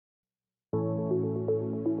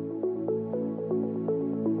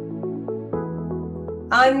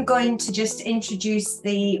I'm going to just introduce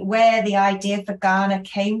where the idea for GANA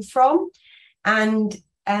came from and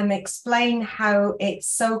explain how it's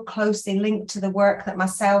so closely linked to the work that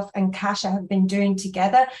myself and Kasia have been doing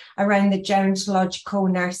together around the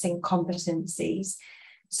gerontological nursing competencies.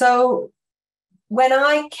 So when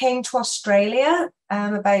I came to Australia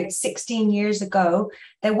about 16 years ago,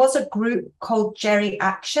 there was a group called Geri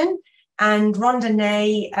Action, and Rhonda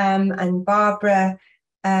Ney and Barbara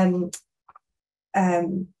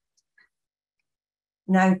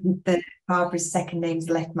now Barbara's second name's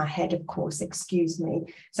left my head, of course, excuse me.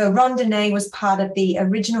 So Rhonda Ney was part of the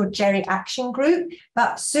original Geri Action group,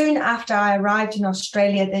 but soon after I arrived in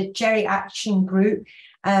Australia, the Geri Action group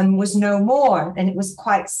was no more, and it was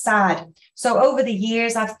quite sad. So over the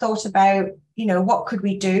years, I've thought about, what could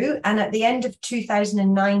we do? And at the end of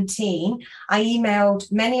 2019, I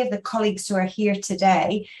emailed many of the colleagues who are here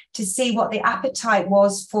today to see what the appetite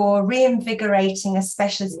was for reinvigorating a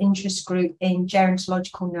specialist interest group in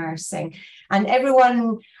gerontological nursing. And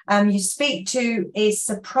everyone you speak to is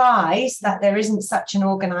surprised that there isn't such an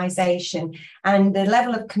organisation, and the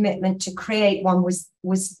level of commitment to create one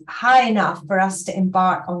was high enough for us to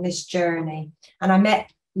embark on this journey. And I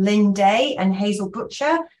met Lynn Day and Hazel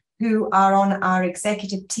Butcher, who are on our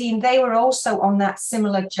executive team. They were also on that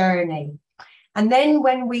similar journey. And then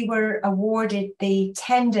when we were awarded the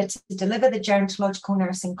tender to deliver the gerontological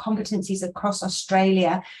nursing competencies across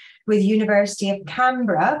Australia with University of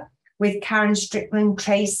Canberra, with Karen Strickland,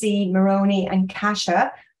 Tracy, Maroney and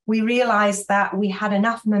Kasia, we realised that we had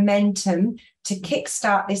enough momentum to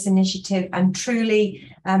kickstart this initiative and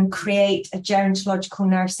truly create a gerontological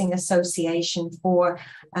nursing association for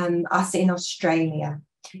us in Australia.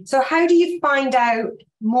 So how do you find out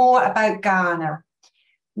more about GANA?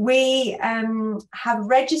 We have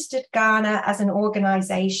registered GANA as an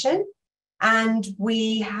organisation, and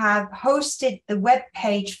we have hosted the web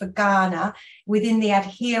page for GANA within the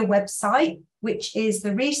Adhere website, which is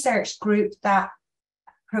the research group that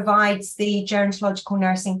provides the Gerontological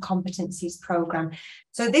Nursing Competencies Programme.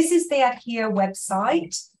 So this is the Adhere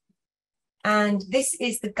website, and this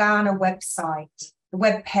is the GANA website, the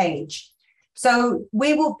web page. So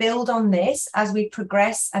we will build on this as we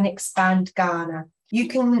progress and expand GANA. You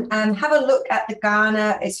can have a look at the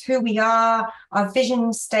GANA. It's who we are, our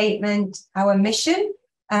vision statement, our mission,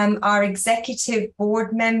 our executive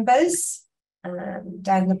board members.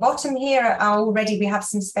 Down the bottom here already we have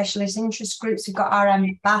some specialist interest groups. We've got our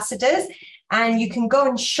ambassadors, and you can go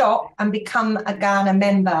and shop and become a GANA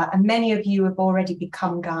member. And many of you have already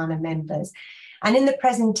become GANA members. And in the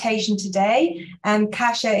presentation today,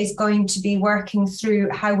 Kasia is going to be working through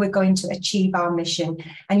how we're going to achieve our mission.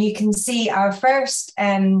 And you can see our first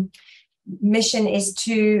mission is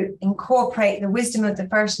to incorporate the wisdom of the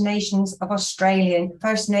First Nation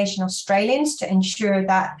Australians to ensure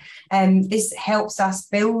that this helps us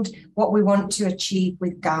build what we want to achieve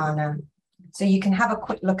with GANA. So you can have a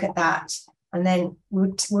quick look at that. And then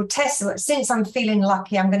we'll test, since I'm feeling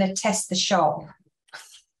lucky, I'm going to test the shop.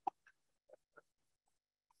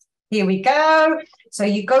 Here we go. So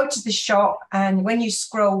you go to the shop, and when you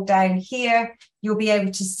scroll down here, you'll be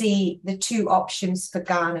able to see the two options for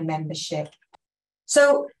GANA membership.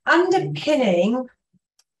 So underpinning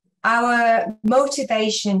our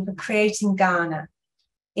motivation for creating GANA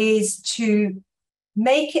is to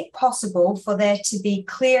make it possible for there to be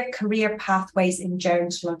clear career pathways in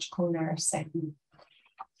gerontological nursing.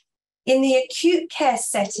 In the acute care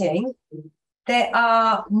setting, there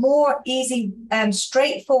are more easy,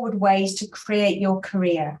 straightforward ways to create your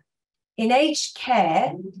career. In aged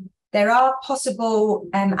care, there are possible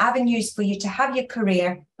avenues for you to have your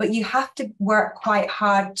career, but you have to work quite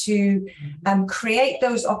hard to create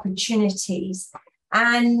those opportunities.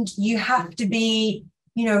 And you have to be,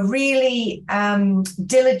 really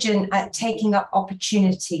diligent at taking up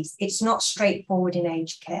opportunities. It's not straightforward in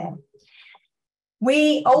aged care.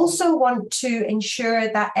 We also want to ensure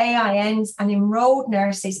that AINs and enrolled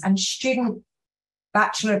nurses and student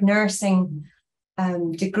Bachelor of Nursing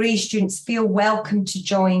degree students feel welcome to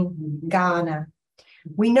join GANA.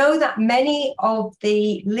 We know that many of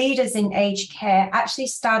the leaders in aged care actually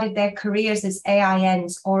started their careers as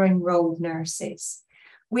AINs or enrolled nurses.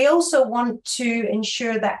 We also want to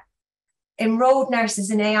ensure that enrolled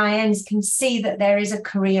nurses and AINs can see that there is a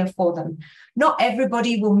career for them. Not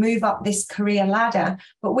everybody will move up this career ladder,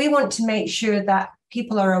 but we want to make sure that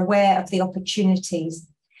people are aware of the opportunities.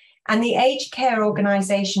 And the aged care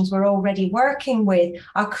organisations we're already working with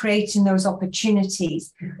are creating those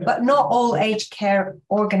opportunities, but not all aged care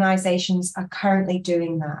organisations are currently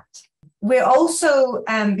doing that. we're also,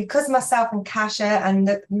 because myself and Kasia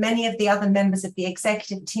and many of the other members of the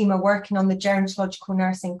executive team are working on the gerontological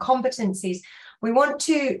nursing competencies, we want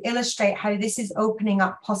to illustrate how this is opening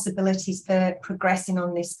up possibilities for progressing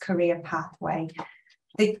on this career pathway.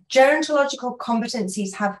 The gerontological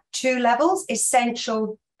competencies have two levels: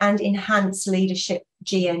 essential and enhanced leadership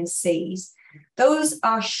GNCs. Those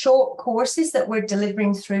are short courses that we're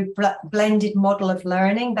delivering through blended model of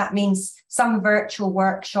learning. That means some virtual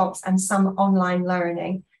workshops and some online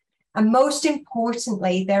learning. And most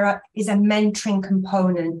importantly, there is a mentoring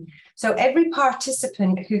component. So every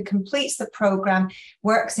participant who completes the program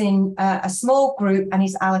works in a small group and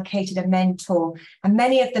is allocated a mentor. And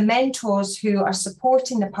many of the mentors who are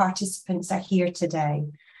supporting the participants are here today.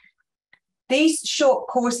 These short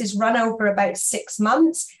courses run over about 6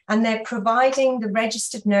 months, and they're providing the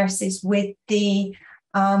registered nurses with the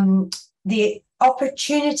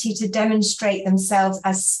opportunity to demonstrate themselves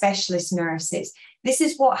as specialist nurses. This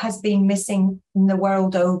is what has been missing in the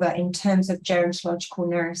world over in terms of gerontological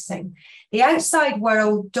nursing. The outside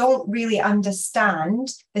world don't really understand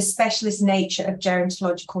the specialist nature of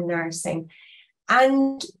gerontological nursing.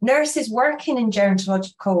 And nurses working in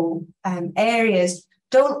gerontological areas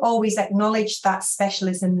don't always acknowledge that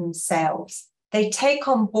specialism themselves. They take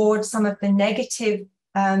on board some of the negative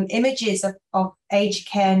images of aged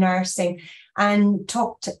care nursing and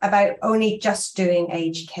talked about only just doing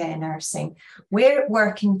aged care nursing. We're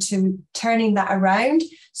working to turning that around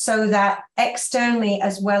so that externally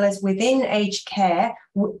as well as within aged care,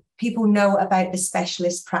 people know about the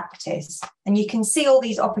specialist practice. And you can see all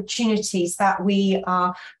these opportunities that we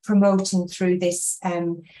are promoting through this,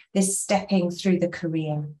 this stepping through the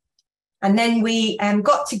career. And then we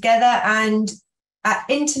got together, and at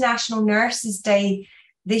International Nurses Day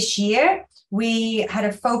this year, we had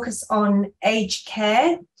a focus on aged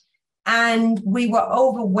care, and we were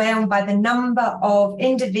overwhelmed by the number of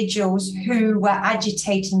individuals who were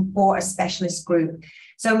agitating for a specialist group.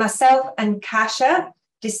 So myself and Kasia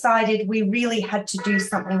decided we really had to do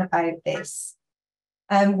something about this.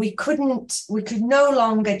 We could no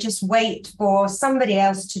longer just wait for somebody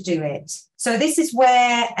else to do it. So this is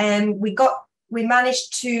where we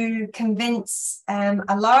managed to convince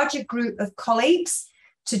a larger group of colleagues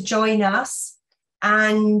to join us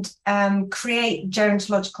and create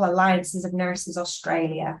Gerontological Alliances of Nurses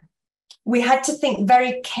Australia. We had to think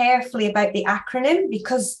very carefully about the acronym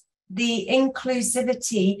because the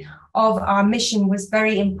inclusivity of our mission was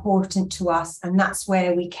very important to us, and that's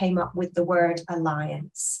where we came up with the word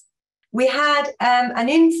alliance. We had an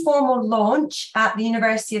informal launch at the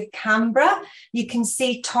University of Canberra. You can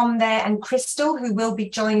see Tom there and Crystal, who will be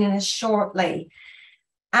joining us shortly.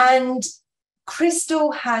 And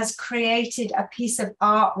Crystal has created a piece of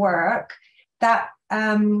artwork that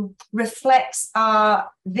reflects our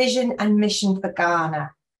vision and mission for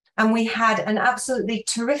Ghana. And we had an absolutely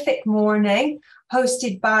terrific morning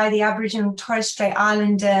hosted by the Aboriginal and Torres Strait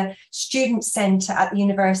Islander Student Centre at the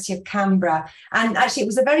University of Canberra. And actually, it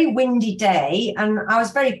was a very windy day and I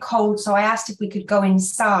was very cold, so I asked if we could go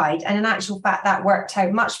inside. And in actual fact, that worked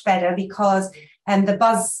out much better because the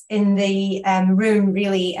buzz in the room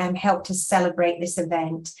really helped us celebrate this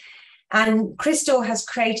event. And Crystal has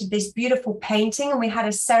created this beautiful painting, and we had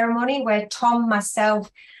a ceremony where Tom,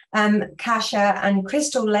 myself, Kasia and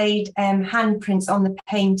Crystal laid handprints on the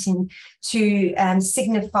painting to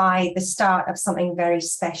signify the start of something very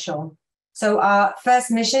special. So our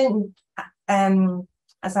first mission,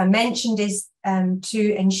 as I mentioned, is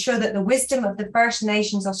to ensure that the wisdom of the First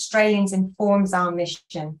Nations Australians informs our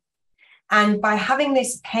mission. And by having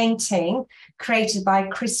this painting created by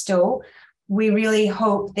Crystal, we really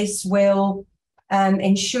hope this will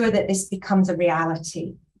ensure that this becomes a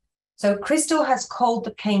reality. So Crystal has called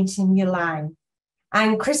the painting Yulang,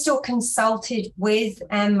 and Crystal consulted with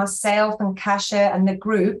myself and Kasia and the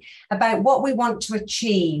group about what we want to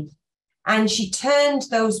achieve. And she turned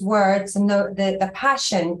those words and the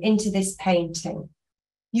passion into this painting.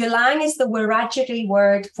 Yulang is the Wiradjuri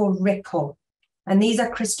word for ripple. And these are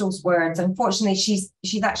Crystal's words. Unfortunately, she's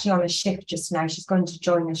actually on a shift just now. She's going to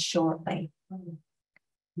join us shortly.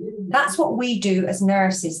 That's what we do as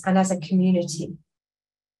nurses and as a community.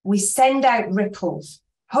 We send out ripples,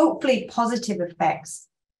 hopefully positive effects,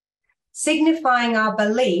 signifying our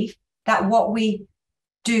belief that what we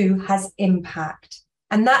do has impact.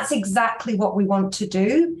 And that's exactly what we want to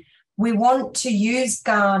do. We want to use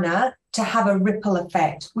GANA to have a ripple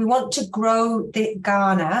effect. We want to grow the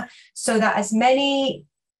GANA so that as many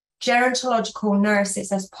gerontological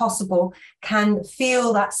nurses as possible can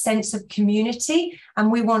feel that sense of community.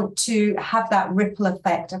 And we want to have that ripple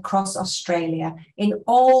effect across Australia in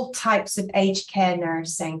all types of aged care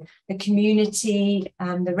nursing, the community,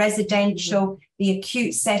 the residential, the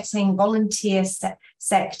acute setting, volunteer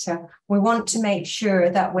sector. We want to make sure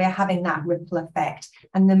that we're having that ripple effect.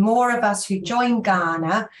 And the more of us who join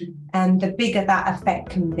GANA, the bigger that effect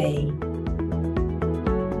can be.